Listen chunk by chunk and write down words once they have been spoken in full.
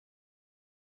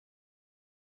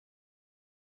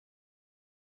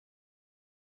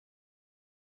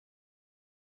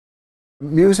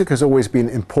Music has always been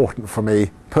important for me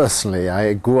personally.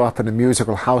 I grew up in a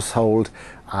musical household.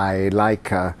 I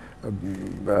like a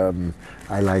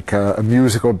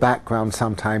musical background.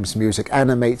 Sometimes music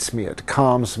animates me, it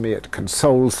calms me, it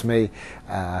consoles me.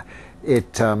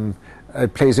 It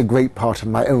plays a great part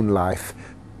in my own life.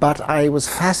 But I was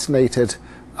fascinated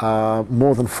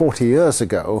more than 40 years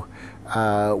ago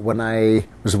when I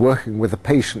was working with the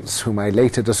patients whom I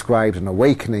later described in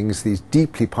Awakenings, these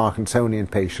deeply Parkinsonian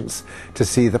patients, to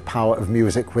see the power of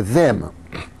music with them.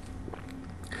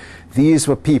 These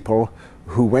were people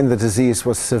who, when the disease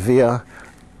was severe,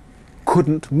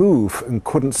 couldn't move and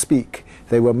couldn't speak.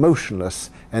 They were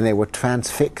motionless and they were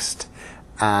transfixed,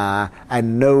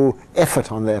 and no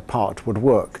effort on their part would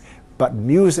work. But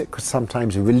music could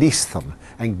sometimes release them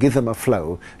and give them a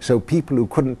flow. So people who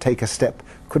couldn't take a step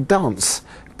could dance.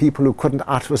 People who couldn't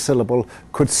utter a syllable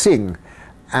could sing.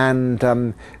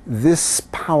 And this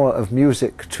power of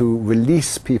music to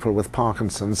release people with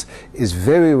Parkinson's is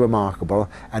very remarkable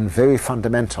and very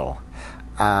fundamental.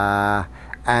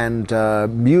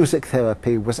 Music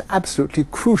therapy was absolutely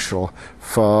crucial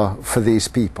for these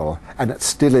people, and it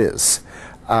still is.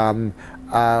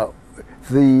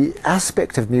 The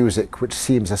aspect of music which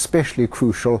seems especially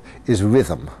crucial is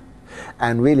rhythm.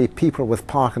 And really, people with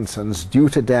Parkinson's, due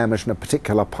to damage in a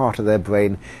particular part of their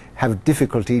brain, have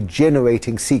difficulty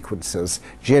generating sequences,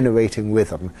 generating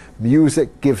rhythm.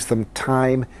 Music gives them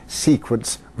time,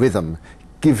 sequence, rhythm,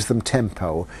 gives them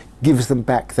tempo, gives them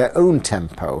back their own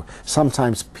tempo.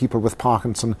 Sometimes people with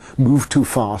Parkinson move too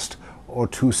fast or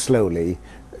too slowly.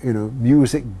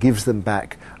 Music gives them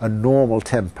back a normal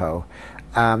tempo.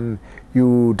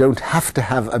 You don't have to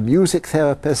have a music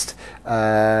therapist.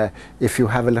 If you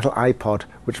have a little iPod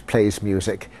which plays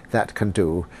music, that can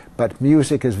do. But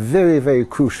music is very, very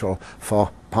crucial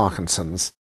for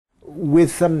Parkinson's.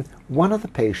 With one of the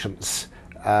patients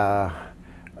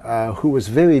who was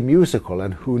very musical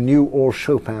and who knew all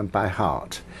Chopin by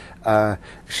heart,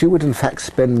 she would in fact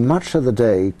spend much of the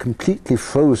day completely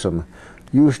frozen,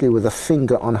 usually with a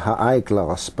finger on her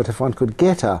eyeglass. But if one could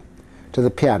get her to the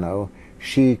piano,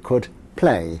 she could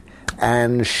play,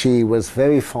 and she was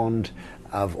very fond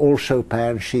of all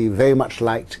Chopin. She very much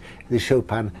liked the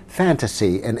Chopin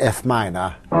Fantasy in F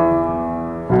minor.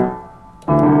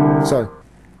 So,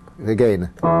 again.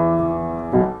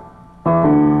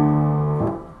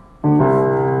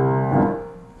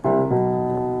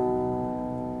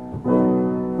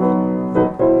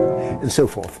 And so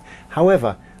forth.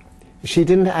 However, she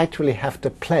didn't actually have to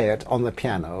play it on the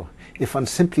piano. If one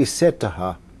simply said to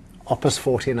her, Opus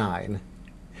 49,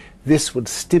 this would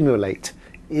stimulate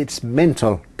its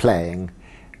mental playing,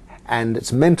 and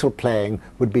its mental playing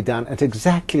would be done at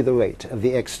exactly the rate of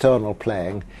the external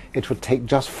playing. It would take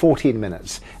just 14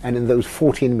 minutes, and in those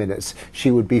 14 minutes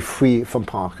she would be free from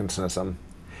Parkinsonism.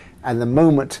 And the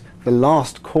moment the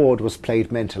last chord was played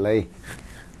mentally,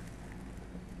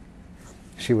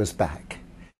 she was back.